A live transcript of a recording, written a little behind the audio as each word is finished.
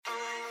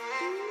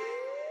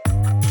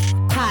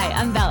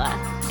I'm Bella.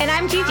 And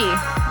I'm Gigi.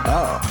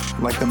 Oh,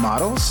 like the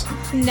models?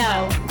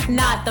 No,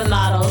 not the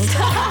models.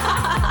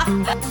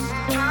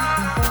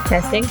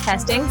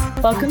 Testing.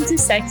 Welcome to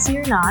Sexy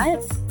or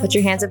Not. Put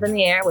your hands up in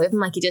the air, wave them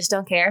like you just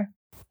don't care.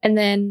 And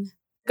then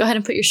go ahead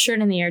and put your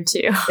shirt in the air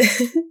too.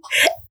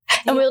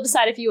 And we'll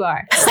decide if you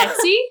are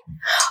sexy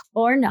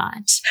or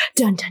not.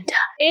 Dun, dun, dun.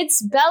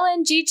 It's Bella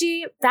and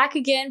Gigi back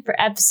again for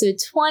episode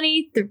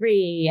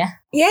 23.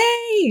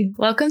 Yay!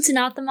 Welcome to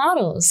Not the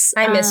Models.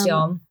 I miss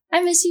y'all.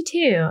 I miss you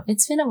too.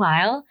 It's been a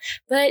while,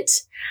 but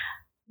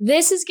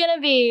this is going to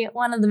be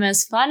one of the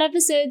most fun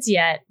episodes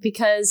yet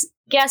because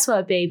guess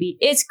what, baby?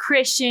 It's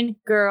Christian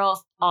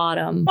Girl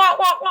Autumn.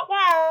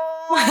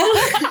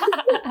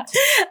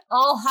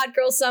 All hot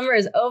girl summer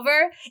is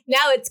over.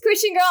 Now it's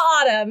Christian Girl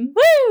Autumn.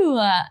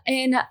 Woo!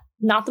 In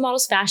Not the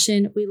Models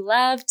fashion, we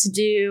love to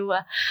do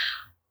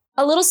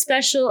a little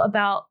special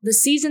about the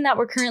season that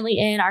we're currently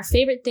in, our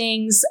favorite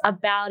things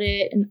about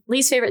it, and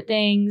least favorite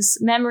things,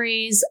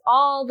 memories,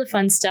 all the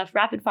fun stuff,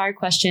 rapid fire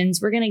questions.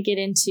 We're going to get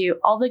into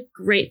all the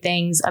great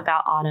things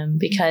about autumn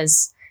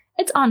because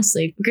it's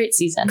honestly a great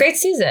season. Great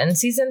season.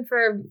 Season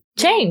for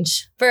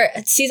change.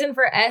 Season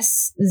for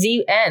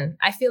SZN.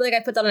 I feel like I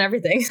put that on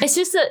everything. It's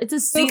just it's a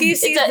spooky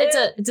season.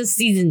 It's a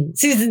season.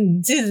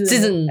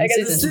 Season. I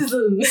guess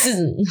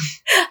season.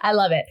 I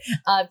love it.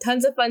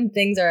 Tons of fun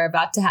things are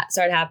about to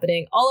start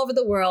happening all over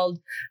the world.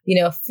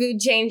 You know, food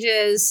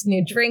changes,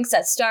 new drinks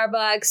at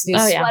Starbucks, new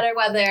sweater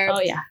weather.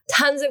 Oh yeah.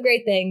 Tons of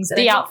great things.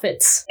 The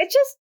outfits. It's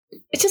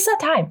just that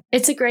time.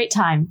 It's a great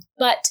time.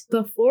 But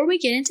before we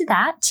get into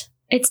that,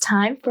 it's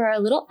time for our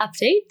little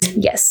update.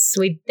 Yes,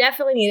 we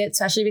definitely need it,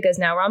 especially because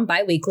now we're on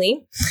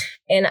bi-weekly.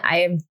 And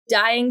I am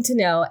dying to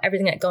know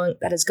everything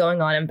that is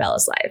going on in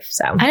Bella's life.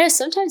 So I know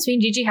sometimes me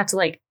and Gigi have to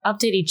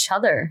update each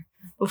other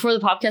before the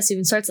podcast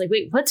even starts.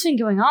 Wait, what's been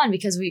going on?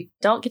 Because we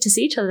don't get to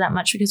see each other that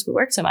much because we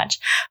work so much.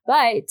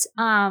 But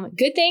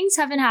good things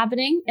have been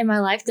happening in my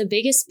life. The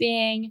biggest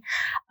being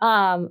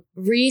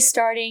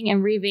restarting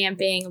and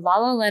revamping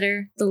Lala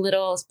Letter, the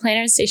little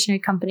planner and stationery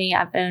company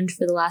I've owned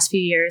for the last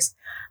few years.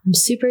 I'm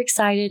super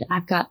excited.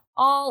 I've got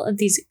all of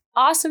these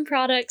awesome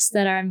products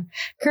that I'm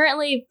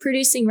currently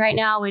producing right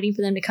now, waiting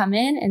for them to come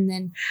in, and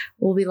then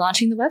we'll be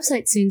launching the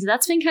website soon. So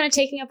that's been kind of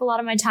taking up a lot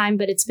of my time,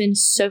 but it's been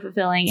so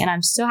fulfilling, and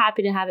I'm so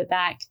happy to have it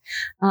back.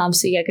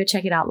 So yeah, go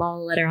check it out,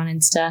 Lala Letter on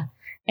Insta.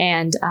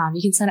 And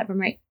you can sign up for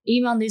my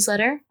email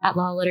newsletter at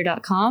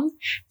lalaletter.com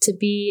to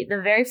be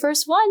the very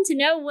first one to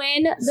know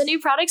when the new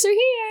products are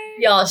here.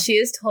 Y'all, she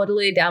is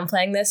totally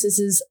downplaying this. This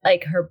is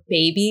like her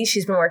baby.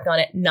 She's been working on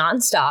it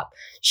nonstop.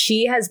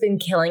 She has been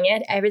killing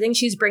it. Everything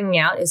she's bringing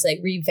out is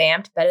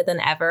revamped, better than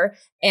ever.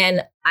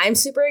 And I'm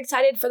super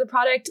excited for the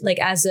product,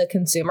 as a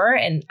consumer.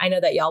 And I know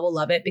that y'all will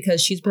love it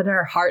because she's put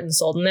her heart and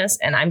soul in this.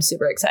 And I'm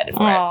super excited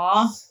for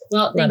it.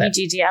 Well, thank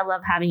you, Gigi. I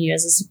love having you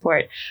as a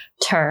supporter.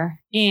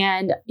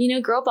 And,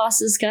 girl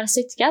bosses got to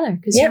stick together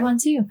because you're one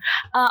too.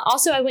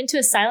 Also, I went to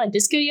a silent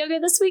disco yoga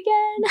this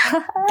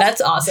weekend.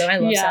 That's awesome. I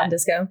love silent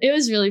disco. It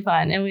was really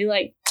fun. And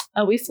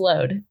we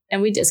flowed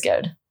and we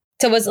discoed.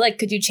 So was it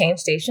could you change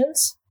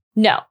stations?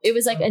 No, it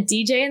was a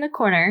DJ in the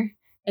corner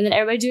and then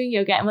everybody doing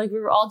yoga. And we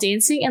were all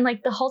dancing. And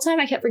the whole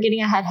time I kept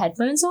forgetting I had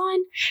headphones on.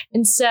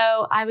 And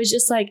so I was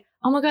just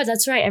oh my God,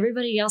 that's right.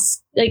 Everybody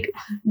else,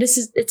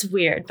 it's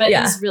weird, but it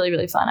was really,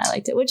 really fun. I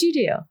liked it. What'd you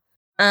do?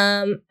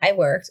 I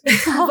worked,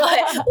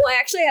 I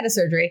actually had a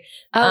surgery.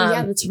 Oh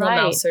yeah, that's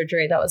right. Mouth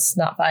surgery. That was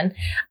not fun.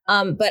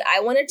 But I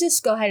want to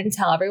just go ahead and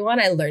tell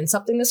everyone I learned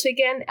something this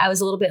weekend. I was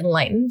a little bit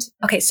enlightened.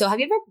 Okay. So have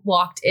you ever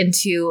walked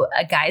into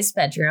a guy's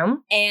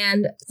bedroom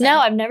and... No,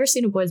 I've never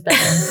seen a boy's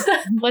bedroom.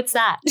 What's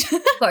that?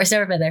 Of course,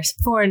 never been there. It's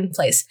a foreign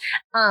place.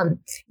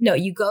 No,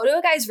 you go to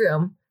a guy's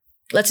room.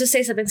 Let's just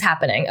say something's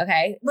happening.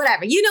 Okay.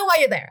 Whatever. You know why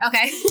you're there.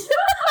 Okay.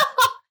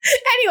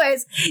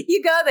 Anyways,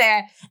 you go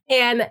there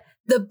and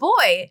the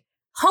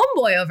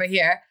homeboy over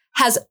here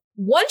has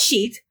one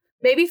sheet,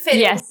 maybe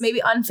fitted,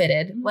 maybe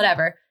unfitted,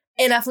 whatever,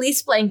 and a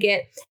fleece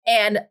blanket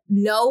and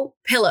no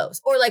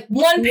pillows or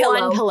one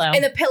pillow.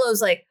 And the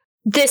pillow's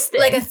this thing.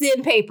 Like a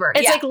thin paper.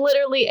 It's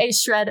literally a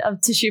shred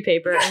of tissue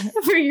paper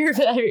for your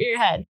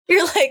head.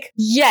 You're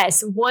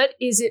yes, what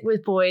is it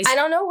with boys? I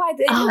don't know why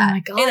they do that. Oh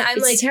my God. And I'm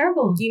it's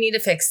terrible. You need to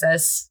fix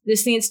this.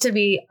 This needs to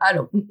be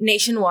a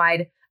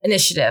nationwide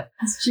initiative.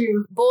 That's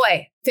true.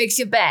 Boy, fix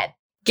your bed.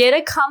 Get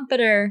a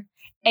comforter.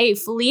 A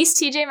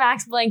fleece TJ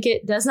Maxx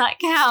blanket does not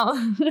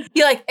count.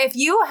 You're if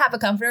you have a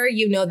comforter,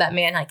 you know that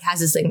man has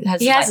his thing.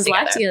 He has his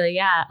life together.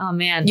 Yeah. Oh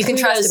man. You can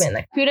trust him in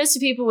there. Kudos to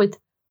people with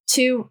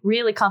two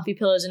really comfy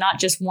pillows and not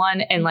just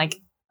one and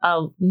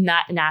a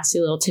not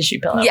nasty little tissue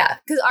pillow. Yeah.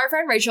 Because our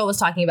friend Rachel was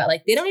talking about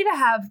they don't need to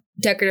have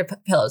decorative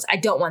pillows. I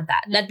don't want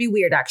that. That'd be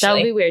weird actually. That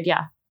would be weird.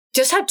 Yeah.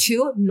 Just have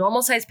two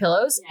normal size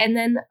pillows and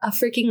then a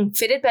freaking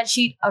fitted bed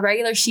sheet, a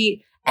regular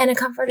sheet, and a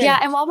comforter. Yeah,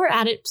 and while we're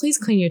at it, please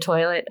clean your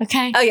toilet,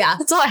 okay? Oh, yeah.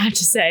 That's all I have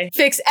to say.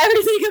 Fix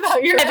everything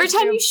about your Every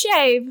time you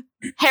shave,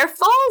 hair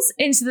falls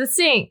into the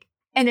sink,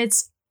 and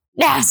it's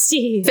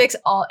nasty. Fix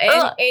all,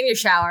 and your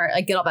shower.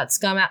 Get all that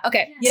scum out.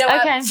 Okay, you know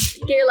what? Okay.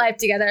 Get your life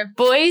together.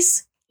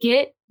 Boys,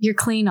 get your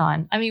clean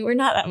on. I mean, we're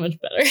not that much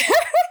better.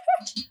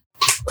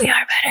 We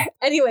are better.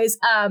 Anyways,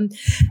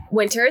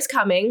 winter is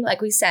coming,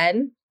 like we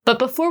said. But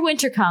before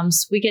winter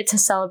comes, we get to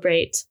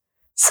celebrate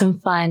some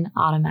fun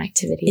autumn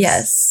activities.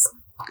 Yes.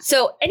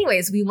 So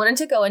anyways, we wanted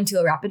to go into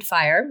a rapid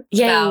fire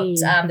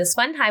about this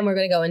fun time we're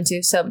going to go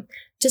into. So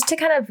just to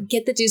kind of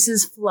get the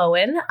juices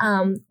flowing,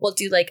 we'll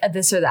do like a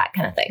this or that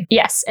kind of thing.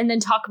 Yes. And then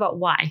talk about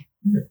why.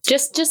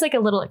 Just like a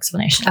little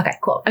explanation. Okay,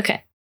 cool.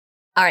 Okay.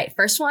 All right.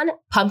 First one,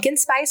 pumpkin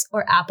spice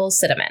or apple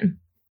cinnamon?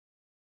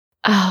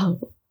 Oh,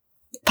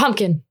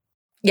 pumpkin.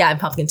 Yeah, I'm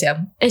pumpkin too.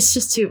 It's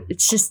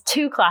just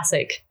too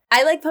classic.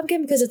 I like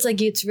pumpkin because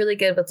it's really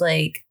good with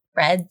like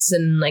breads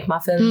and like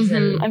muffins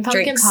and pumpkin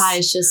drinks. pie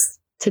is just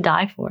to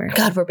die for.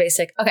 God, we're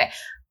basic. Okay.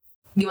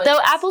 Though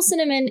apple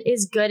cinnamon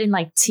is good in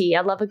like tea.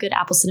 I love a good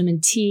apple cinnamon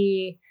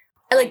tea.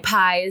 I like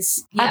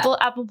pies. Yeah.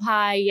 Apple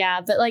pie,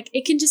 yeah. But like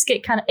it can just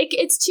get kind of,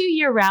 it's 2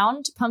 year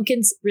round.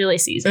 Pumpkin's really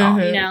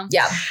seasonal, you know?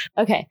 Yeah.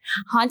 Okay.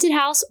 Haunted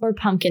house or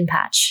pumpkin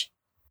patch?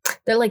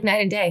 They're like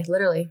night and day,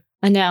 literally.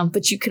 I know,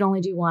 but you could only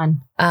do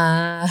one.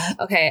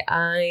 Okay.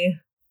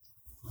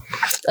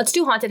 Let's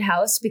do haunted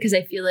house because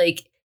I feel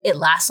like it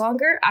lasts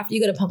longer. After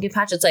you go to pumpkin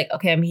patch, it's like,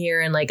 okay, I'm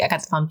here and like I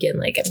got the pumpkin.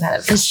 Like I'm kind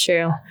of. That's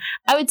true.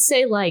 I would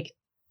say like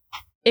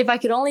if I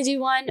could only do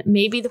one,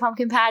 maybe the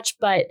pumpkin patch,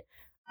 but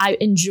I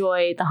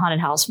enjoy the haunted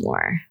house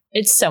more.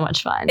 It's so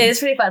much fun. It is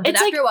pretty fun. But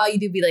it's after a while, you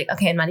do be like,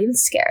 okay, I'm not even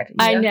scared.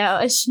 I know.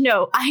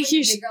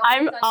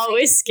 I'm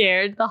always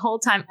scared the whole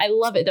time. I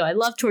love it though. I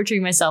love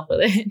torturing myself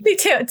with it. Me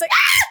too. It's like,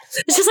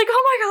 it's just like,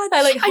 oh my God.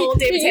 I like hold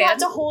David's hand. You have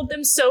to hold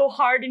them so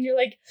hard and you're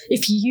like,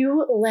 if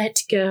you let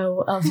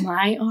go of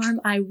my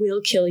arm, I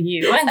will kill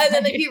you. And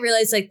then like you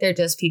realize like they're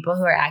just people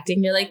who are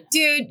acting. You're like,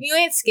 dude, you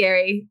ain't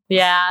scary.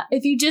 Yeah.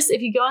 If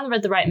you go on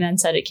the right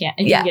mindset, it can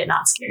get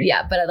not scary.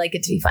 Yeah, but I like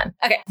it to be fun.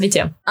 Okay. Me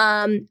too.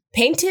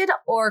 Painted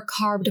or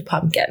carved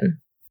pumpkin?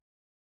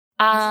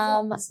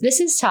 This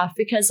is tough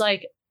because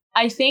like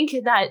I think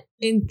that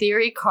in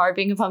theory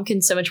carving a pumpkin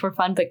is so much more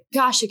fun, but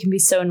gosh, it can be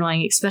so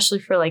annoying, especially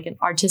for like an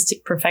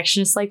artistic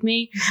perfectionist like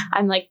me.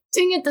 I'm like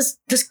doing it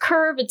this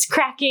curve, it's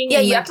cracking. Yeah,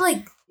 you have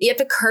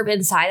to curve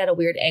inside at a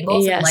weird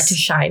angle for the light to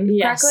shine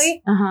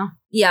correctly.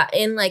 Yeah,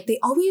 and like they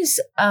always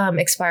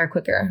expire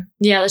quicker.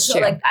 Yeah, that's true.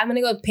 Like I'm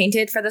gonna go with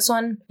painted for this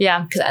one.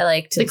 Yeah, because I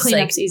like to the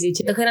cleanup's easy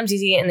too. The cleanup's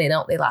easy and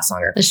they last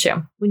longer. That's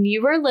true. When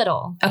you were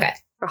little, okay,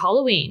 for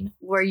Halloween,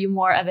 were you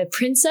more of a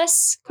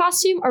princess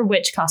costume or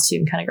witch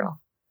costume kind of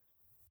girl?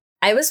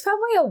 I was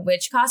probably a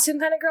witch costume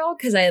kind of girl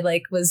because I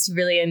like was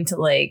really into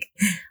like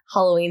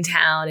Halloween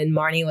Town and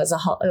Marnie was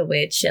a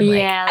witch and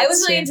like I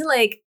was really into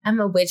like I'm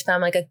a witch but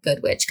I'm like a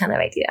good witch kind of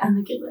idea. I'm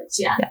a good witch,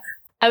 yeah.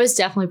 I was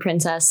definitely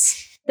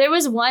princess. There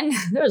was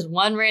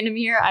one random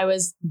year I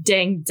was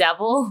dang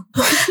devil.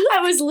 I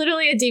was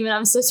literally a demon.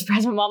 I'm so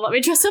surprised my mom let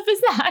me dress up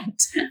as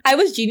that. I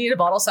was genie in a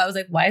bottle, so I was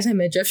like, why is my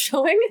midriff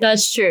showing?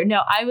 That's true.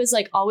 No, I was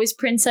like always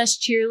princess,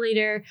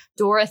 cheerleader,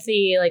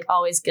 Dorothy, like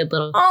always good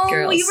little girls.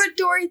 Oh, you were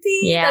Dorothy?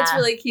 Yeah. That's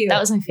really cute. That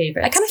was my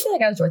favorite. I kind of feel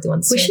like I was Dorothy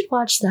once We too. should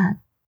watch that.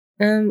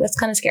 That's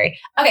kind of scary.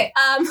 Okay.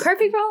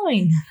 Perfect for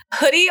Halloween.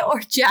 Hoodie or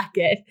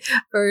jacket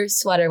for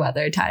sweater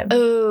weather time?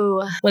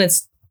 Oh. When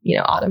it's,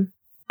 autumn.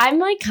 I'm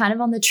like kind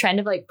of on the trend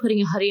of like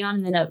putting a hoodie on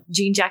and then a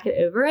jean jacket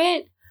over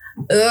it.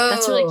 Oh,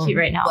 that's really cute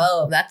right now.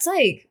 Whoa, that's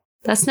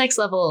next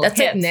level. That's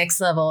hip. like next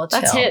level.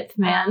 Chill. That's hip,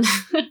 man.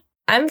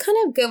 I'm kind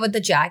of good with the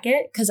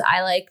jacket because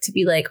I like to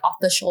be like off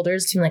the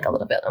shoulders to like a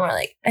little bit more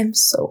like I'm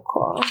so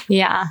cool.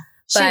 Yeah.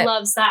 She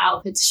loves that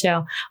outfit to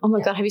show. Oh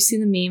my God. Have you seen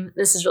the meme?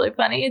 This is really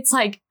funny. It's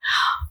like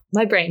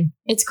my brain.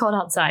 It's cold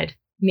outside.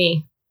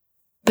 Me.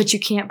 But you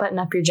can't button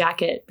up your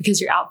jacket because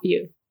you're out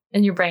view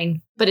in your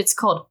brain. But it's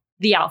called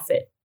the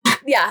outfit.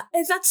 Yeah,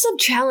 that's some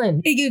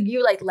challenge.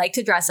 You like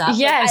to dress up.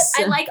 Yes,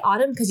 like, I like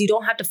autumn because you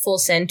don't have to full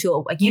send to a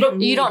like you don't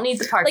need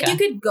the parka. Like you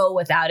could go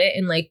without it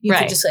and like you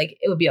could just like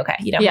it would be okay.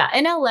 Yeah,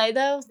 in LA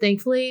though,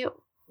 thankfully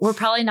we're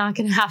probably not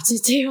going to have to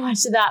do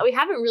much of that. We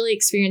haven't really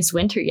experienced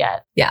winter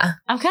yet. Yeah,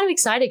 I'm kind of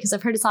excited because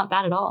I've heard it's not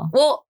bad at all.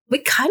 Well, we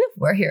kind of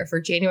were here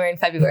for January and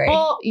February.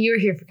 Well, you were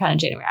here for kind of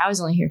January. I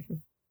was only here for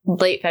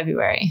late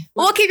February.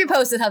 We'll keep you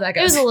posted how that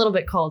goes. It was a little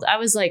bit cold. I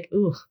was like,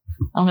 ooh,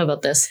 I don't know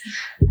about this.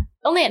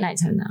 Only at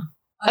nighttime though.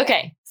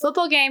 Okay.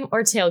 Football game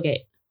or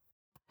tailgate?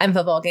 I'm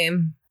football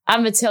game.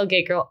 I'm a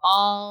tailgate girl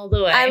all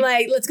the way. I'm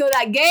like, let's go to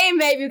that game,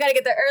 baby. We got to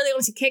get there early. I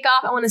want to see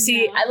kickoff. I want to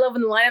see, I love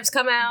when the lineups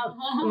come out.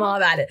 I'm all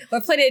about it. We're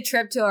planning a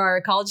trip to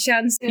our college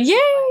town soon. Yay!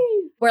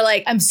 We're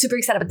like, I'm super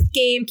excited about the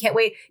game. Can't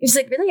wait. And she's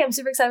like, really? I'm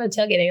super excited about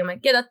tailgating. I'm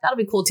like, yeah, that'll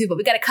be cool too. But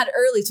we got to cut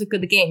early so we go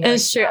to the game.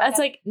 It's true. That's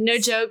like, no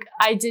joke.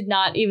 I did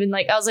not even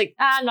I was like,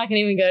 I'm not going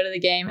to even go to the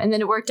game. And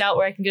then it worked out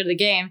where I can go to the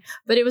game.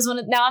 But it was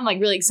now I'm like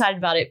really excited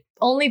about it.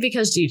 Only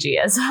because Gigi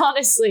is.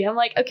 Honestly, I'm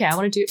like, okay, I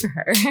want to do it for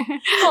her.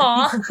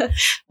 Aww.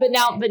 but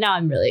now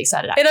I'm really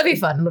excited. Actually. It'll be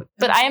fun.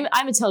 But I'm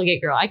a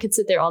tailgate girl. I could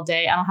sit there all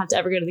day. I don't have to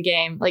ever go to the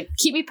game. Like,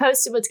 keep me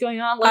posted what's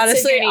going on.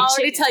 Honestly, I'll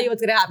already tell you what's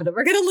going to happen.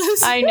 We're going to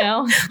lose. I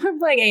know. We're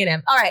playing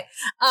A&M. All right.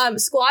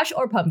 Squash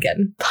or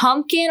pumpkin?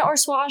 Pumpkin or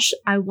squash?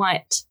 I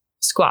want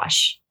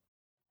squash.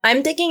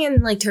 I'm thinking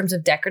in like terms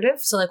of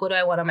decorative. So like, what do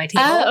I want on my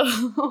table?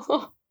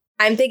 Oh.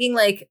 I'm thinking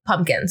like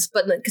pumpkins,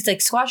 but because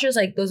like squashes,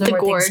 like those are The more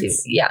gourds.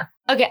 things. Yeah,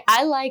 Okay,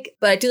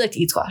 but I do like to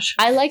eat squash.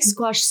 I like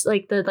squash,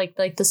 like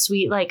the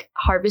sweet like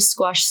harvest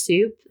squash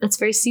soup. That's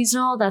very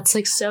seasonal. That's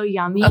like so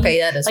yummy. Okay,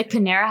 that is Like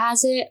Panera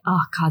has it.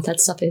 Oh god, that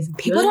stuff is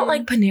people good. don't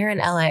like Panera in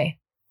LA.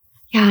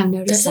 Yeah, I've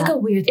noticed That's that. like a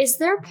weird. Is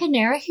there a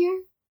Panera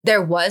here?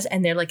 There was,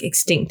 and they're like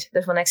extinct.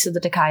 There's one next to the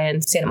Takaya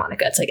in Santa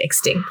Monica. It's like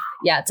extinct.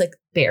 Yeah, it's like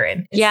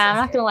barren. It's Yeah, so I'm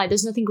not scary. gonna lie.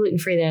 There's nothing gluten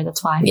free there.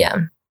 That's why. Yeah.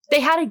 They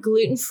had a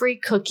gluten-free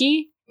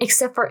cookie,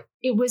 except for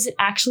it wasn't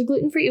actually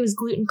gluten-free. It was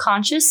gluten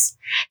conscious.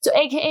 So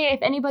AKA,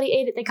 if anybody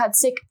ate it, they got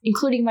sick,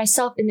 including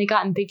myself, and they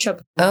got in big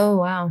trouble. Oh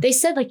wow. They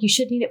said like you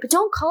shouldn't eat it, but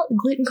don't call it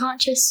gluten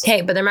conscious.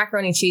 Hey, but their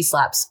macaroni cheese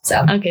slaps.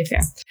 So Okay,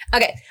 fair.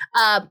 okay.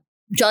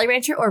 Jolly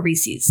Rancher or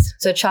Reese's?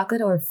 So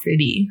chocolate or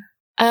fruity?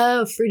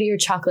 Oh, fruity or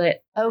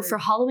chocolate. Oh, for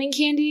Halloween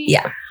candy?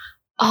 Yeah.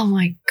 Oh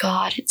my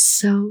God, it's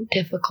so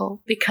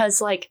difficult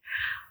because like,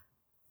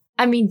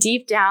 I mean,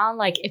 deep down,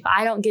 like if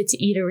I don't get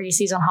to eat a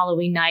Reese's on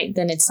Halloween night,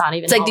 then it's not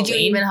even It's like, Halloween. did you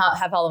even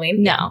have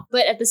Halloween? No,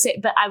 but at the same,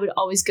 but I would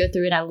always go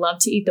through it. I love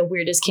to eat the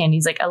weirdest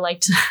candies. Like I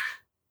like to,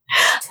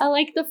 I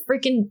like the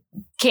freaking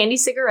candy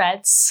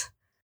cigarettes.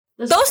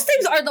 Those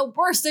things are the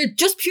worst. They're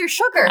just pure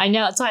sugar. I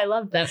know, that's why I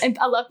love them. And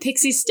I love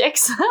pixie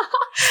sticks.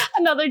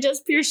 Another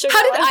just pure sugar.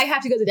 How did one. I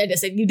have to go to the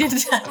dentist and you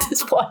didn't at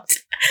this point?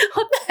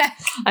 What the heck?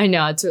 I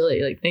know, it's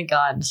really like, thank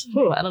God.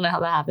 Whew, I don't know how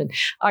that happened.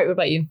 All right, what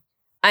about you?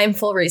 I'm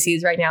full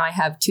Reese's right now. I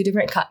have two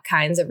different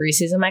kinds of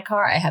Reese's in my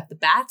car. I have the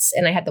bats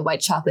and I have the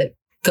white chocolate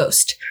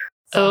ghost.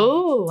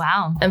 Oh,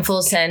 wow. I'm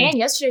full send. And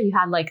yesterday you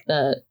had like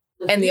the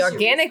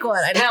organic one.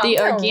 I know. the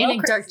I'm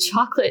organic so dark crazy.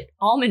 chocolate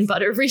almond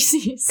butter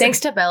Reese's.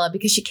 Thanks to Bella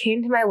because she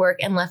came to my work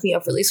and left me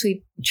a really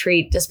sweet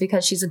treat just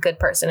because she's a good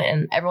person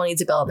and everyone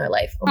needs a Bella in their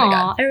life. Oh my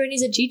God. Everyone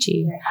needs a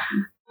Gigi.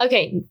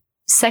 Okay,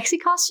 sexy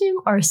costume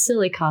or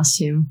silly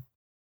costume?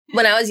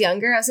 When I was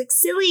younger, I was like,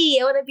 silly.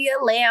 I want to be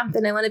a lamp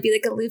and I want to be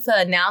like a loofah.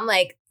 And now I'm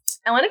like,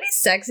 I want to be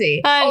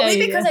sexy. I know Only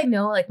you because do. I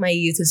know like my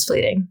youth is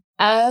fleeting.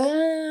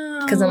 Oh.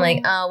 Because I'm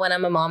like, oh, when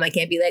I'm a mom, I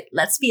can't be like,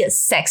 let's be a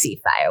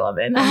sexy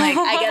firewoman. I'm like,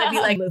 I gotta be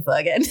like loofah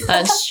again.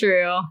 That's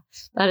true.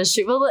 That is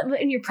true. Well,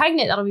 when you're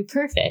pregnant, that'll be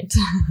perfect.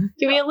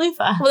 Give me a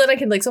loofah. Well, then I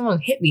can like someone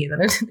hit me and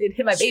then it'd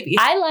hit my baby.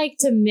 I like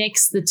to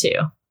mix the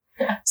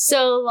two.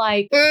 So,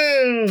 like,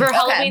 for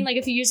Halloween, like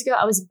a few years ago,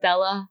 I was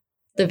Bella,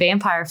 the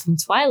vampire from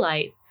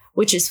Twilight,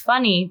 which is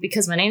funny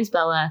because my name's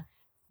Bella,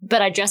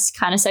 but I dressed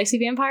kind of sexy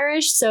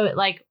vampire-ish, so it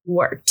like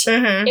worked.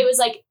 Mhm. It was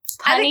like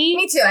punny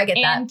me too. I get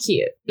and that.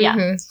 cute. Yeah.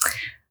 Mhm.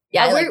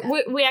 Yeah. I like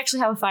that. we actually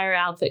have a fire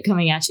outfit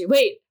coming at you.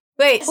 Wait,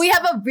 Wait, we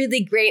have a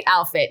really great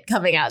outfit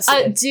coming out a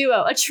soon.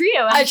 duo, a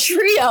trio, A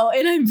trio,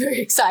 and I'm very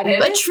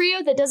excited. a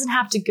trio that doesn't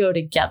have to go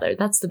together.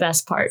 That's the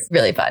best part.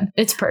 Really fun.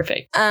 It's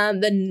perfect.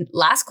 The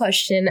last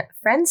question: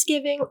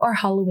 Friendsgiving or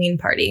Halloween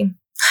party?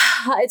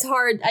 It's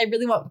hard. I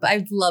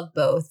love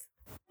both.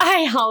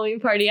 Halloween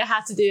party. I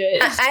have to do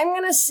it. I'm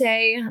gonna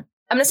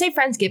say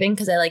Friendsgiving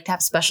because I like to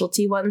have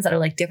specialty ones that are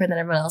like different than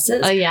everyone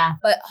else's. Oh yeah.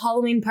 But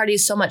Halloween party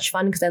is so much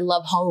fun because I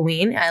love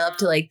Halloween. I love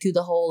to like do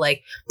the whole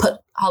like put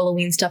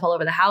Halloween stuff all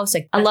over the house.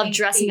 Like I that's love my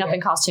dressing up favorite.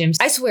 in costumes.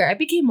 I swear, I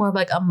became more of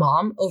like a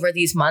mom over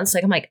these months.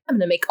 Like I'm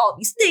gonna make all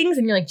these things,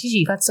 and you're like, Gigi,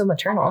 you got so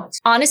maternal.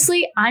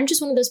 Honestly, I'm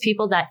just one of those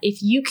people that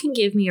if you can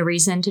give me a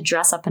reason to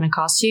dress up in a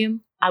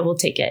costume, I will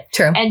take it.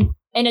 True. And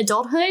in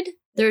adulthood,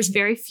 there's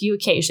very few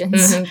occasions.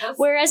 Mhm.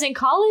 Whereas in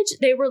college,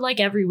 they were like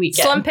every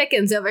weekend. Slim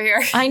pickings over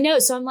here. I know.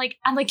 So I'm like,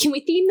 can we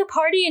theme the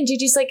party? And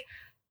Gigi's like,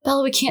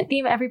 Bella, we can't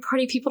theme every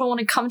party. People don't want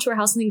to come to our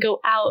house and then go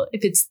out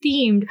if it's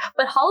themed.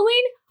 But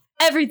Halloween,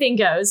 everything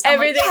goes. I'm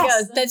like, Everything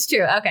yes. goes. That's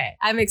true. Okay,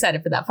 I'm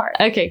excited for that part.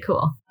 Okay,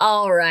 cool.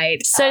 All right.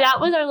 So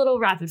that was our little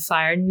rapid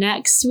fire.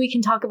 Next, we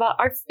can talk about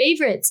our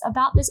favorites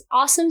about this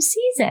awesome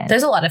season.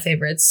 There's a lot of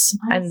favorites,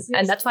 Honestly.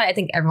 and that's why I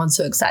think everyone's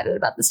so excited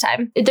about this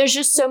time. There's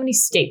just so many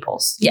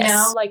staples. Yes. You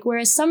know? Like,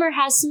 whereas summer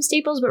has some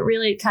staples, but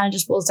really it kind of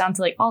just boils down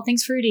to like all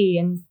things fruity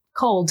and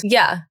cold.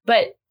 Yeah,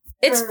 But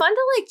it's For- fun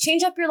to like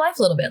change up your life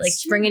a little bit, like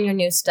It's bring in true. your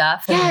new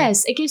stuff. and-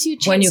 yes, it gives you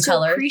a Wear new chance to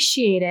colors.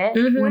 appreciate it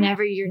Mhm.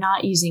 whenever you're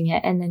not using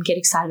it and then get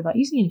excited about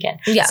using it again.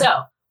 Yeah.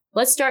 So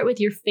let's start with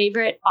your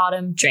favorite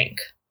autumn drink.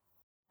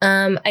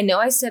 I know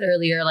I said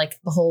earlier like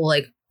the whole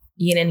like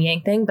yin and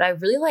yang thing, but I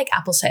really like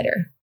apple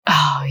cider.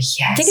 Oh,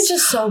 yes. I think it's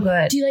just so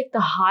good. Do you like the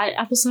hot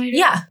apple cider?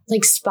 Yeah.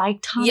 Like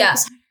spiked hot Yeah. apple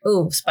cider?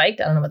 Ooh,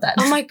 spiked. I don't know about that.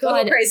 Oh my A little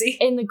God. crazy.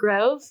 In the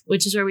Grove,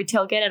 which is where we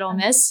tailgate at Ole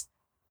Miss,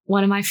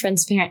 one of my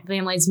friends'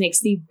 families makes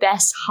the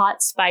best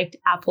hot spiked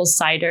apple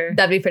cider.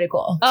 That'd be pretty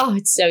cool. Oh,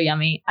 it's so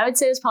yummy. I would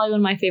say it's probably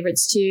one of my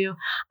favorites too.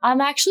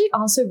 I'm actually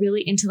also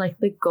really into like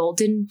the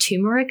golden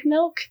turmeric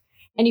milk,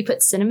 and you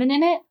put cinnamon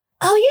in it,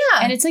 Oh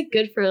yeah. and it's like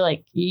good for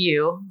like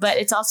you, but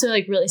it's also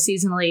like really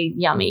seasonally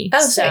yummy. Oh,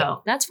 so sweet.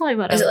 that's probably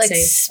what Is I it would like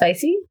say.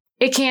 spicy?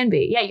 It can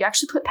be. Yeah, you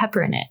actually put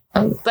pepper in it,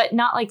 Oh. but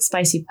not like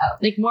spicy. Oh.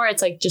 Like more,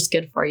 it's like just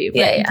good for you. But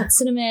Yeah, you yeah. put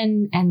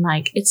cinnamon and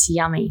like it's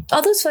yummy.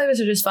 All those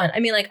flavors are just fun. I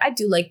mean, like I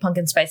do like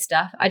pumpkin spice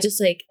stuff. I just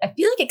like I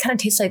feel like it kind of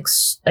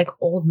tastes like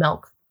old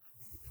milk.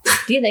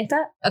 Do you think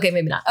that? Okay,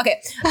 maybe not.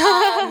 Okay.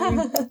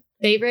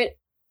 Favorite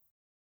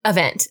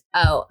Event.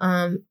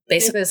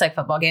 Basically it's like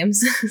football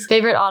games.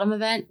 Favorite autumn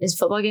event is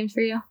football games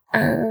for you?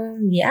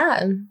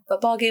 Yeah.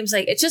 Football games,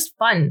 like, it's just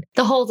fun.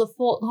 The whole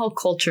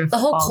culture of The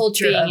whole football,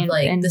 culture being of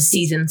like in the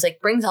seasons, like,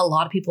 brings a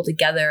lot of people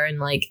together, and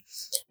like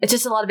it's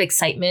just a lot of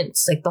excitement.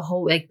 It's like the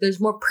whole, like, there's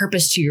more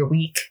purpose to your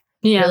week.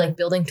 Yeah. You're like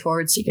building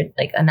towards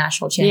like a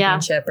national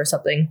championship or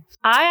something.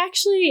 I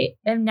actually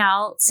am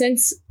now,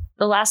 since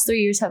the last 2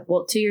 years have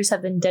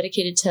been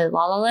dedicated to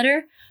Lala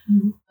Letter.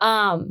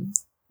 Mm-hmm.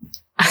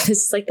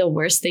 This is like the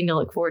worst thing to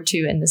look forward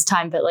to in this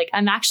time, but like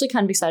I'm actually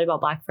kind of excited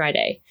about Black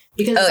Friday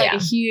because it's like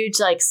a huge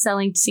like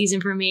selling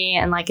season for me,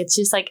 and like it's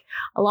just like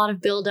a lot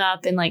of build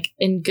up and like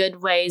in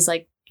good ways,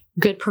 like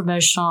good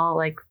promotional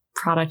like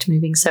product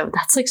moving. So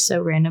that's like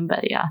so random,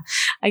 but yeah,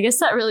 I guess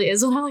that really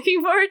is what I'm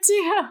looking forward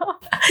to.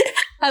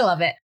 I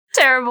love it.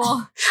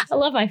 Terrible. I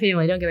love my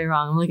family. Don't get me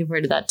wrong. I'm looking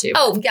forward to that too.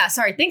 Oh yeah,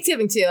 sorry.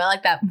 Thanksgiving too. I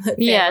like that.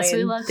 Yeah, so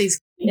we love these.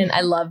 And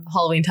I love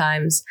Halloween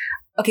times.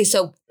 Okay,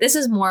 so this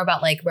is more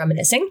about like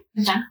reminiscing.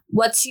 Okay.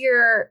 What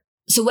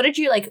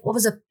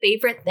was a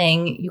favorite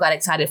thing you got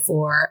excited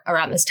for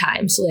around this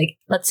time? So like,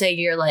 let's say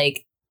you're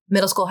like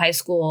middle school, high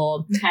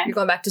school, you're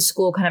going back to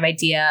school kind of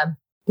idea.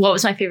 What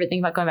was my favorite thing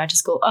about going back to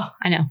school? Oh,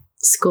 I know.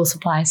 School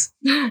supplies,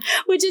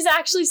 which is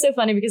actually so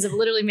funny because I've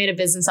literally made a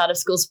business out of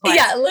school supplies.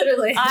 Yeah,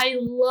 literally. I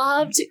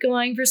loved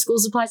going for school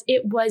supplies.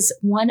 It was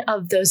one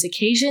of those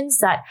occasions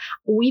that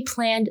we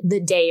planned the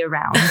day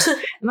around.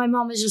 My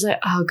mom was just like,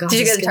 oh God,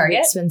 did you go to Target?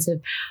 Expensive.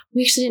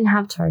 We actually didn't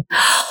have Target.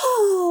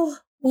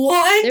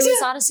 What? There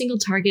was not a single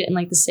Target in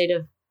like the state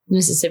of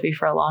Mississippi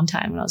for a long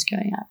time when I was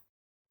growing up.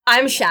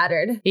 I'm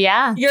shattered.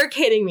 Yeah. You're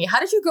kidding me. How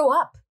did you grow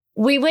up?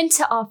 We went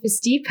to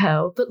Office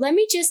Depot, but let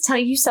me just tell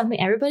you something,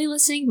 everybody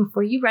listening,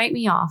 before you write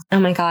me off.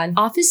 Oh my God.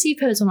 Office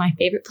Depot is one of my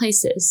favorite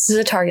places. This is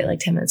a Target like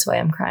 10 minutes away.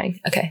 I'm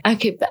crying.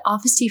 Okay, but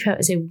Office Depot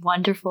is a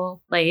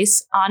wonderful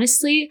place.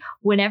 Honestly,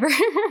 whenever,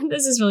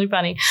 this is really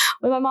funny.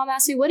 When my mom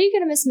asked me, what are you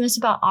going to miss most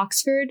about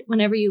Oxford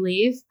whenever you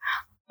leave?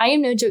 I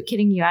am no joke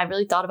kidding you. I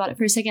really thought about it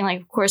for a second.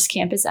 Like, of course,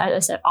 campus, as I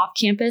said, off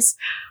campus.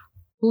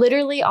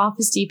 Literally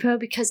Office Depot,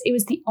 because it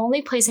was the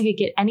only place I could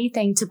get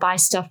anything to buy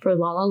stuff for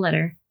Lala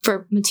Letter,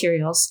 for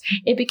materials.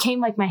 It became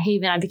like my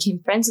haven. I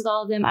became friends with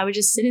all of them. I would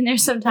just sit in there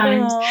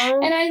sometimes.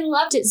 Aww. And I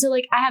loved it. So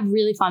like I have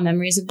really fond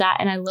memories of that.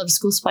 And I love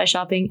school supply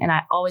shopping. And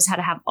I always had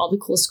to have all the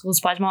cool school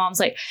supplies. My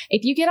mom's like,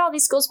 if you get all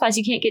these school supplies,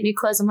 you can't get new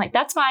clothes. I'm like,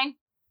 that's fine.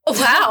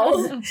 Wow.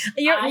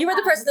 you were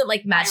the person that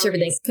like matched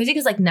everything.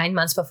 Because like 9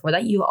 months before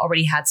that, you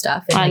already had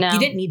stuff. And I like, know. You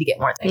didn't need to get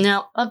more things.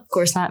 No, of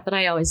course not. But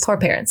I always. Poor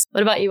parents.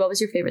 What about you? What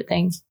was your favorite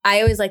thing?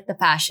 I always liked the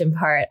fashion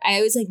part. I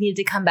always like needed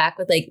to come back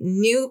with like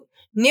new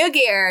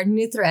gear,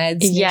 new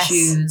threads, new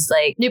shoes,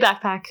 like new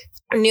backpack.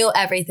 New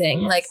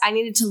everything. Yes. Like I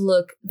needed to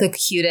look the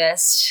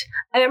cutest.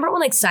 I remember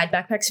when like side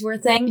backpacks were a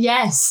thing.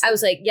 Yes. I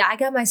was like, yeah, I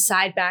got my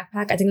side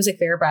backpack. I think it was like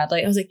Vera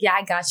Bradley. I was like, yeah,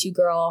 I got you,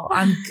 girl.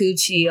 I'm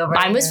Gucci over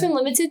Mine here. was from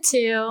Limited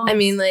too. I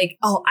mean, like,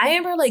 I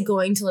remember like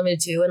going to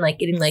Limited too and like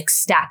getting like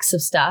stacks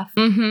of stuff.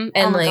 Mm-hmm. And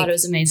oh my like, God, it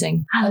was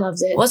amazing. I loved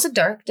it. Was it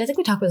dark? I think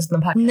we talked about this in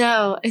the podcast.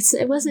 No,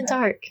 it wasn't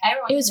dark.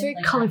 It was very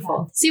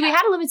colorful. See, we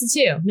had a Limited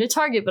too. No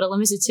Target, but a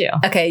Limited too.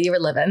 Okay, you were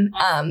living.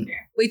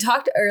 We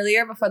talked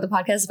earlier before the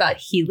podcast about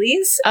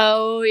Heelys.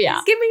 Oh yeah.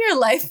 Give me your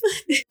life.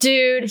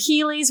 Dude,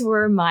 Heelys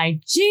were my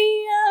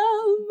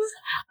jam.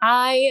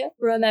 I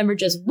remember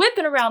just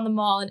whipping around the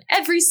mall and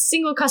every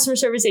single customer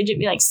service agent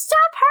be like, stop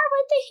her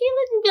with the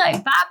Heelys, and be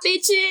like, bye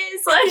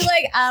bitches.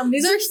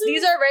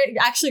 These are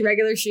actually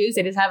regular shoes.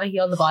 They just have a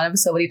heel on the bottom.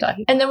 So what are you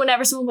talking about? And then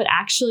whenever someone would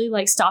actually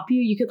like stop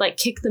you, you could like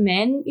kick them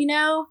in, you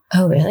know?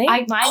 Oh really?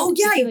 You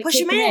push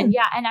them in.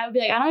 Yeah, and I would be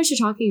like, I don't know what you're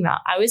talking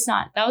about. I was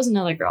not. That was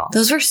another girl.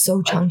 Those were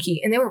so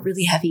chunky and they were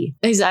really heavy.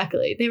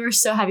 Exactly. They were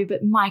so heavy,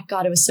 but my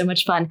God, it was so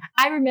much fun.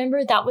 I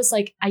remember that was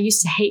like, I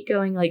used to hate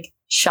going like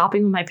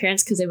shopping with my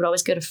parents because they would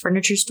always go to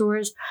furniture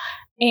stores.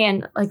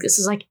 And like, this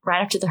was like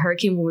right after the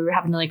hurricane when we were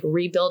having to like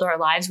rebuild our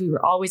lives. We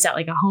were always at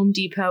like a Home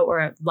Depot or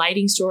a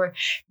lighting store.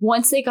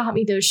 Once they got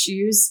me those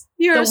shoes,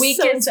 the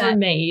weekends were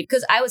made.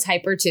 Because I was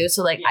hyper too.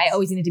 So like, I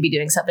always needed to be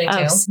doing something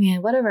too.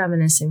 Man, what a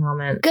reminiscing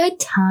moment. Good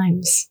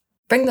times.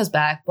 Bring those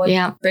back.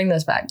 Yeah. Bring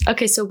those back.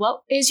 Okay, so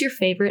what is your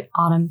favorite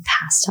autumn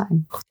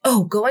pastime?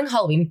 Oh, going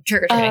Halloween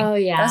trick-or-treating. Oh,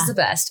 yeah. That's the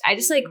best. I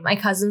just like, my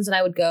cousins and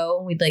I would go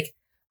and we'd like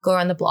go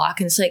around the block.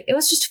 And it's like, it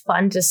was just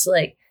fun. Just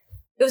like,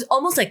 it was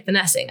almost like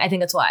finessing. I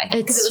think that's why.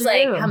 Because it was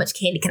like, how much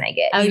candy can I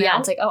get? Oh, you yeah. know?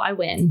 It's like, oh, I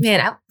win. Man,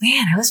 I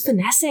was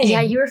finessing. Yeah,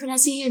 you were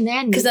finessing even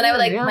then. Because then I would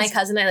like, my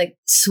cousin and I like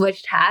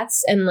switched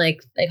hats and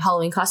like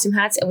Halloween costume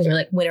hats. And we were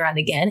like, went around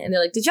again. And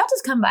they're like, did y'all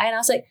just come by? And I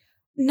was like,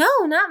 no,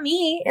 not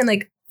me. And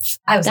like,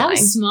 I was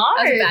smart.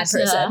 I was a bad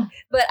person.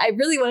 But I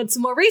really wanted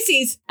some more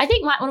Reese's. I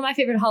think one of my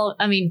favorite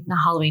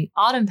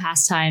autumn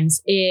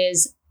pastimes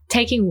is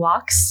taking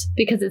walks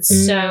because it's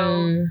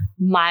so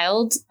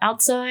mild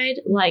outside.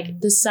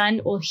 Like the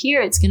sun, well,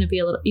 here it's going to be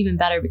a little even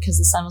better because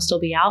the sun will still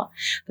be out.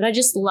 But I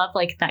just love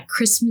like that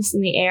crispness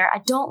in the air. I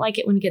don't like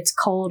it when it gets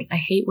cold. I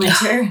hate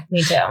winter.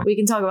 Me too. We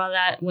can talk about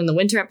that when the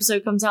winter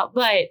episode comes out.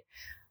 But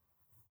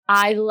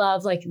I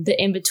love like the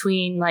in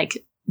between,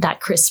 like that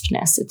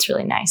crispness. It's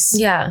really nice.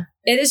 Yeah.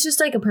 It is just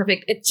like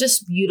it's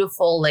just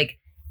beautiful. Like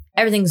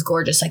everything's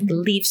gorgeous. Like the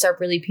leaves are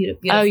really beautiful.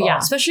 Oh, yeah.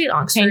 Especially in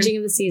Oxford. Changing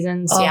of the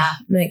seasons. Oh, yeah.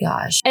 my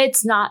gosh.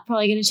 It's not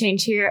probably going to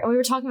change here. And we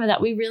were talking about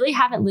that. We really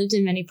haven't lived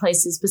in many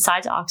places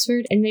besides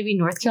Oxford and maybe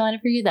North Carolina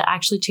for you that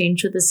actually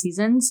changed with the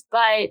seasons.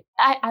 But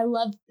I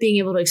love being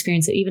able to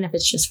experience it, even if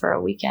it's just for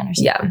a weekend or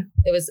something.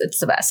 Yeah, it's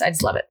the best. I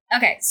just love it.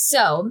 Okay,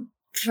 so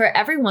for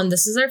everyone,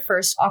 this is our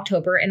first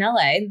October in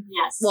LA.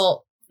 Yes.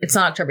 Well, it's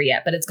not October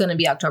yet, but it's going to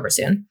be October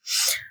soon.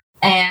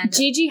 And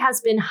Gigi has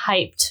been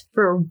hyped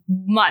for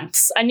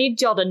months. I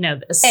need y'all to know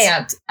this.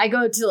 And I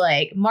go to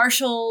like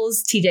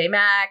Marshall's, TJ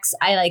Maxx.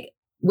 I like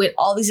went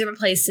all these different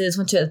places,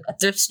 went to a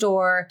thrift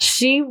store.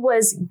 She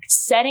was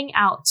setting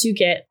out to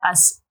get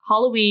us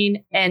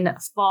Halloween and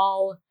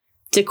fall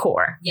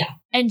decor. Yeah.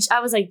 And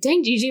I was like,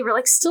 dang, Gigi, we're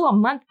like still a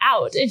month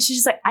out. And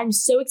she's like, I'm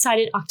so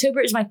excited.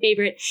 October is my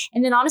favorite.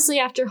 And then honestly,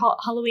 after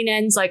Halloween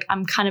ends, like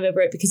I'm kind of over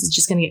it because it's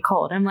just going to get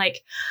cold. I'm like,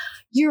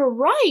 you're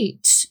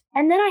right.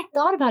 And then I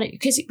thought about it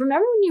because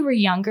remember when you were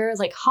younger,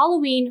 like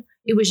Halloween,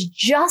 it was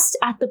just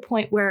at the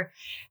point where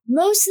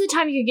most of the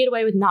time you could get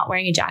away with not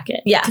wearing a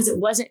jacket. Yeah. Because it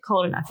wasn't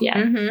cold enough yet.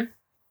 Mm-hmm.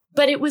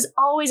 But it was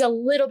always a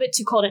little bit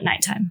too cold at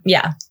nighttime.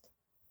 Yeah.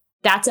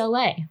 That's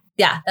LA.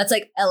 Yeah. That's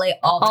like LA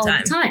all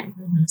the time.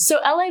 Mm-hmm. So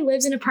LA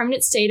lives in a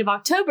permanent state of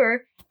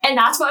October. And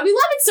that's why we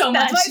love it so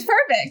much. That's why it's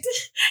perfect.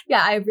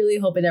 Yeah. I really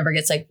hope it never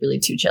gets like really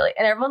too chilly.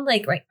 And everyone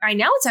like right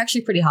now it's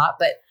actually pretty hot,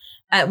 but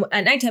at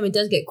nighttime, it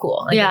does get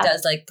cool. Like it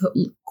does like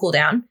cool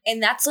down.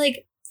 And that's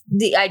like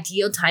the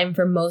ideal time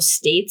for most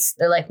states.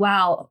 They're like,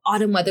 wow,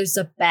 autumn weather's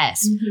the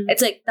best. Mm-hmm.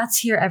 It's like, that's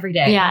here every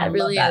day. Yeah, it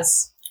really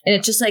is. And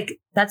it's just like,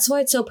 that's why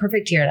it's so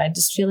perfect here. And I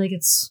just feel like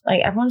it's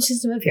like everyone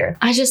seems to move here.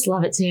 I just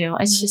love it too.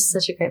 It's just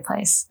such a great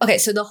place. Okay.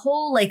 So the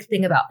whole like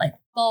thing about like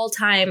fall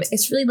time,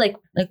 it's really like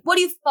what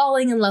are you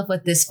falling in love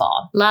with this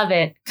fall? Love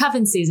it.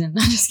 Cuffing season.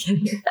 I'm just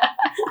kidding.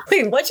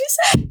 Wait, what'd you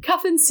say?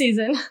 Cuffing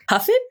season.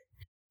 Cuffing?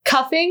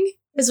 Cuffing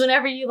is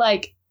whenever you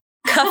like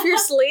cuff your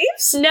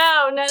sleeves?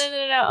 No.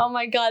 Oh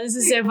my God. This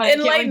is so funny. I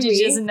can't believe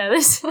Gigi doesn't know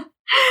this.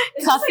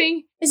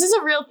 Cuffing. This is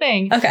a real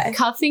thing. Okay.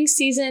 Cuffing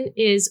season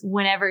is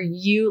whenever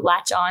you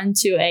latch on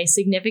to a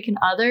significant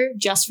other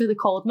just for the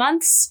cold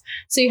months.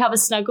 So you have a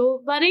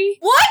snuggle buddy.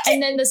 What?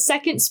 And then the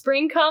second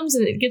spring comes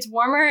and it gets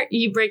warmer,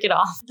 you break it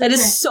off. That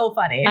is so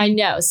funny. I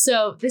know.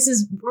 So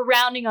we're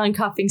rounding on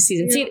cuffing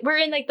season. Yeah. See, we're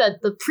in like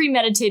the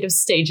premeditative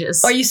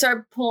stages. Or you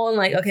start pulling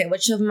like, okay,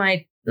 which of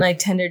my like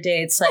tender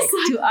dates, like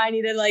do I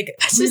need to like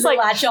just like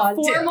latch on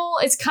formal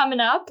is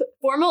coming up.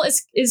 Formal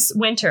is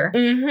winter.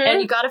 Mm-hmm.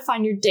 And you got to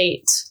find your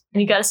date.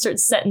 And you got to start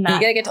setting that. You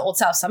got to get to Old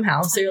South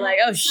somehow. So you're like,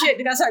 oh shit,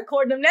 you got to start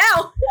courting them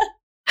now.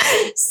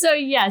 So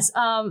yes,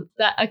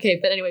 okay,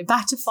 but anyway,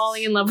 back to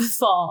falling in love with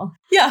fall.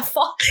 Yeah,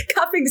 fall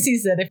cuffing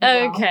season. If you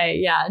will. Okay,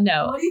 yeah,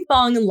 no. What are you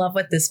falling in love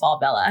with this fall,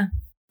 Bella?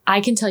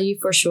 I can tell you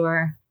for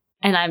sure,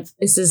 and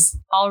this is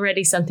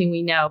already something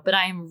we know, but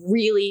I am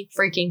really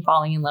freaking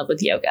falling in love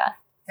with yoga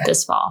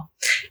this fall.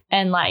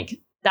 And like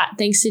that,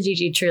 thanks to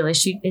Gigi, truly,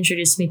 she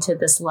introduced me to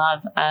this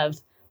love of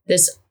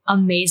this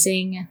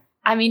amazing,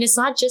 I mean, it's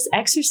not just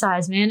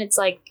exercise, man. It's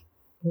like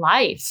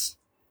life.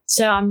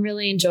 So I'm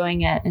really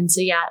enjoying it. And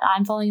so, yeah,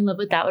 I'm falling in love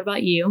with that. What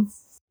about you?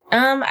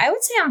 I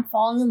would say I'm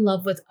falling in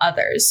love with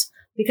others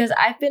because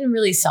I've been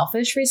really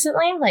selfish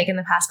recently. Like in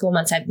the past couple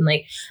months, I've been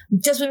like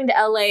just moving to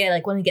LA. I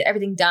like want to get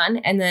everything done.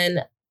 And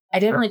then I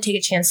didn't really take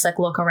a chance to like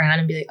look around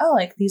and be like, oh,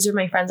 like these are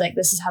my friends. Like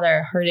this is how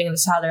they're hurting. And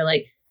this is how they're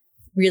like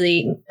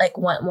really like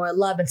want more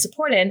love and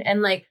support in.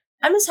 And like,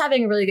 I'm just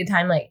having a really good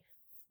time, like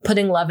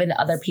putting love into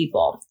other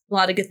people. A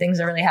lot of good things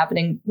are really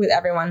happening with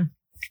everyone.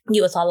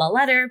 You with La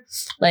Letter,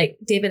 like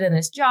David and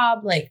his job,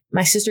 like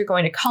my sister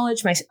going to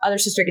college, my other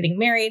sister getting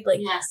married. Like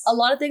a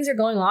lot of things are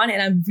going on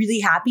and I'm really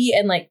happy.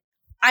 And like,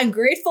 I'm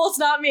grateful it's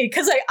not me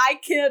because like I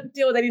can't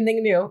deal with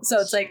anything new. So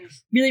it's like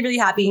really, really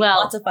happy. Well,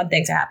 lots of fun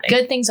things are happening.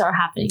 Good things are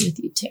happening with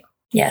you too.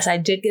 Yes, I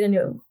did get a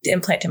new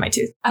implant in my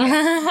tooth.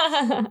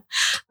 Okay.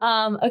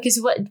 Okay,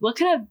 so what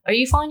kind of, are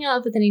you falling in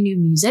love with any new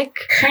music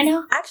right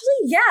now? Actually,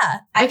 yeah.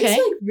 I just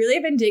like really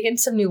been digging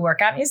some new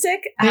workout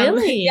music.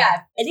 Really?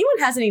 Yeah. If anyone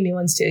has any new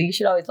ones too, you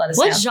should always let us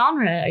know. What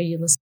genre are you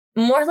listening?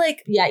 More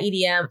like,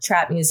 EDM,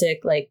 trap music,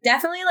 like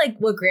definitely like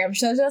what Graham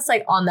shows us,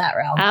 like on that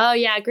realm. Oh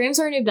yeah, Graham's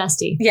our new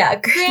bestie. Yeah.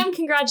 Graham,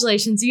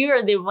 congratulations. You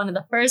are one of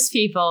the first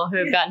people who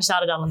have gotten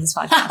shouted out on this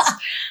podcast.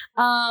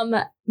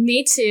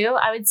 Me too.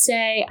 I would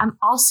say I'm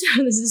also,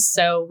 this is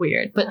so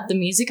weird, but the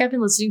music I've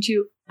been listening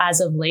to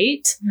as of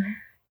late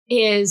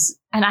is,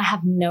 and I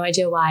have no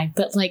idea why,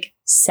 but like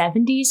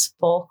 70s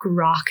folk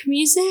rock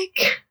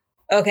music.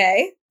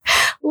 Okay.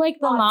 Like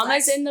the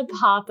Mamas and the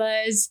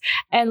Papas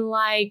and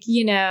like,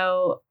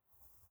 Joni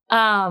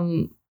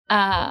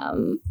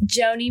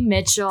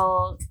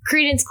Mitchell,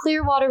 Creedence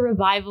Clearwater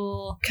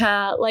Revival.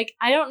 Like,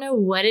 I don't know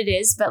what it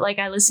is, but like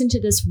I listened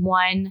to this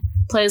one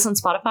playlist on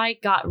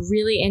Spotify, got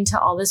really into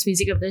all this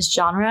music of this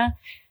genre,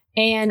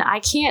 and I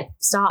can't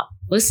stop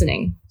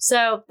listening.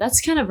 So that's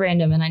kind of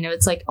random. And I know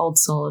it's like old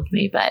soul of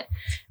me, but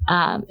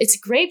it's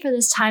great for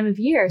this time of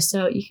year.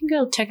 So you can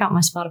go check out my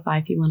Spotify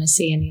if you want to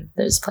see any of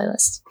those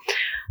playlists.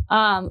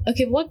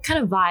 Okay, what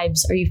kind of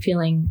vibes are you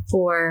feeling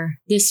for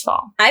this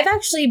fall? I've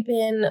actually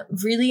been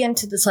really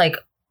into this like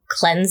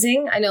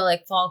cleansing. I know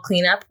like fall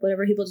cleanup,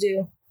 whatever people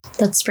do.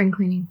 That's spring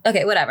cleaning.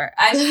 Okay, whatever.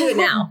 I do it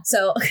now.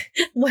 So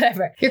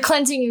whatever. You're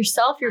cleansing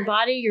yourself, your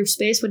body, your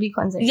space. What are you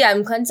cleansing? Yeah,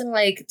 I'm cleansing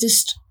like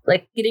just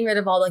like getting rid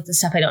of all like the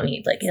stuff I don't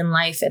need like in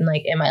life and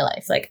like in my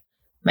life. Like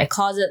my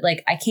closet,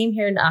 like I came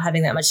here not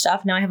having that much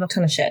stuff. Now I have a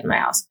ton of shit in my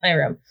house, my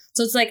room.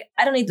 So it's like,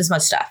 I don't need this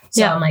much stuff.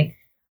 So I'm like,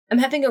 I'm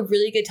having a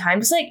really good time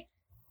just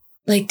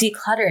like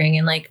decluttering,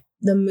 and like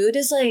the mood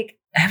is like,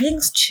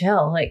 everything's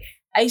chill. Like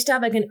I used to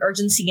have like an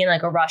urgency and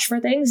like a rush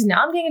for things.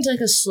 Now I'm getting into like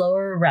a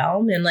slower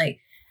realm, and like,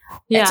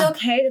 it's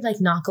okay to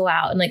like not go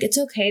out, and like, it's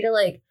okay to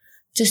like,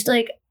 just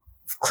like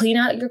clean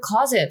out your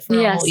closet for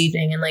a whole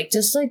evening and like,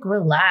 just like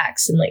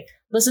relax and like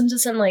listen to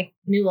some like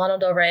new Lana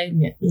Del Rey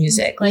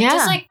music. Like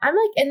just like, I'm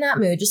like in that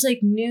mood, just like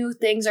new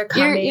things are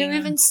coming. You're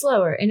moving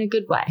slower in a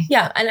good way.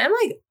 Yeah. And I'm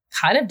like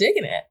kind of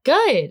digging it.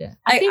 Good.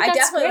 I think that's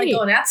definitely great. like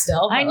going out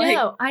still. I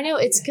know.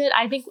 It's good.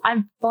 I think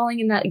I'm falling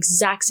in that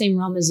exact same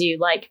realm as you.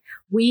 Like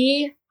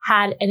we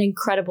had an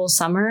incredible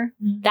summer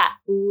that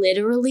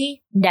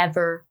literally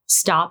never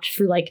stopped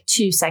for like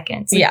 2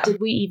 seconds. Like, did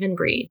we even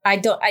breathe? I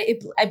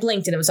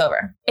blinked and it was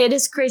over. It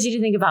is crazy to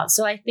think about.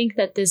 So I think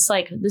that this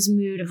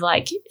mood of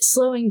like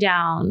slowing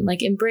down,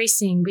 like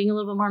embracing, being a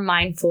little bit more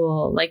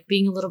mindful, like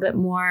being a little bit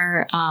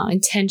more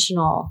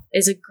intentional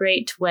is a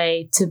great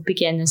way to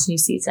begin this new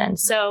season.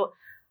 So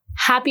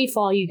happy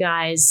fall, you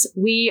guys.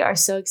 We are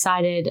so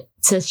excited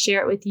to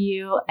share it with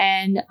you.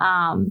 And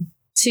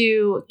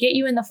to get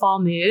you in the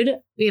fall mood,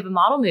 we have a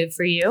model move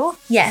for you.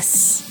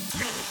 Yes.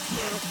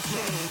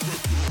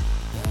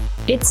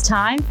 It's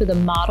time for the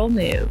model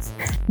move.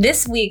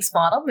 This week's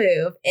model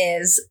move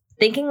is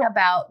thinking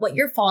about what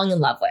you're falling in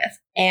love with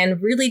and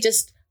really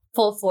just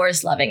full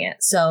force loving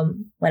it. So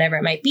whatever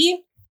it might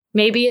be.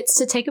 Maybe it's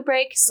to take a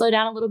break, slow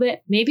down a little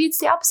bit. Maybe it's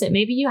the opposite.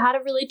 Maybe you had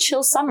a really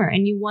chill summer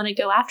and you want to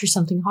go after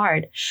something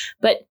hard.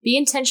 But be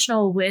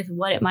intentional with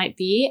what it might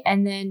be,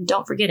 and then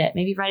don't forget it.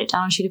 Maybe write it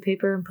down on a sheet of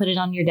paper and put it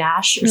on your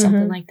dash or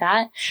something like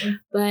that.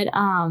 But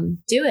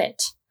do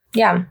it.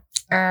 Yeah.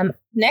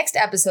 Next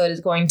episode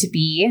is going to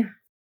be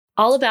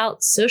all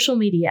about social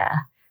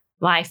media.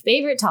 My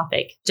favorite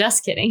topic.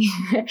 Just kidding.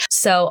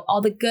 So all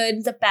the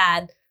good, the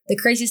bad, the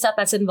crazy stuff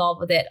that's involved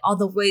with it, all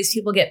the ways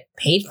people get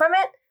paid from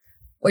it.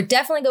 We're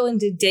definitely going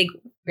to dig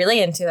really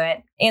into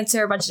it,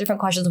 answer a bunch of different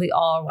questions we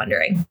all are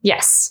wondering.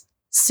 Yes.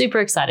 Super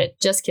excited.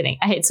 Just kidding.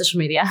 I hate social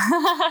media,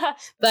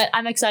 but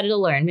I'm excited to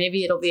learn.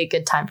 Maybe it'll be a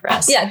good time for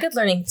us. Yeah, good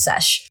learning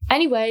sesh.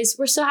 Anyways,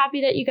 we're so happy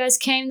that you guys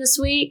came this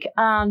week.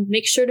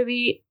 Make sure to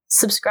be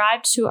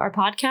subscribed to our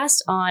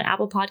podcast on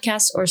Apple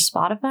Podcasts or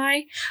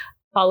Spotify.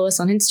 Follow us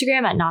on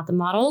Instagram at Not The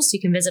Models.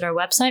 You can visit our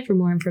website for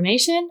more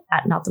information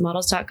at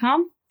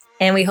notthemodels.com.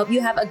 And we hope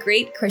you have a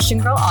great Christian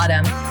Girl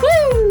Autumn.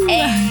 Woo!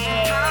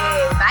 Hey!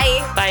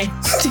 Bye. Bye.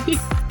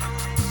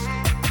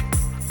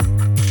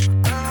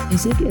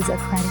 Music is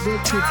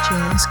accredited to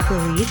James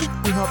Creed.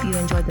 We hope you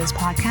enjoyed this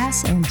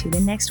podcast and tune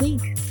in next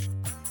week.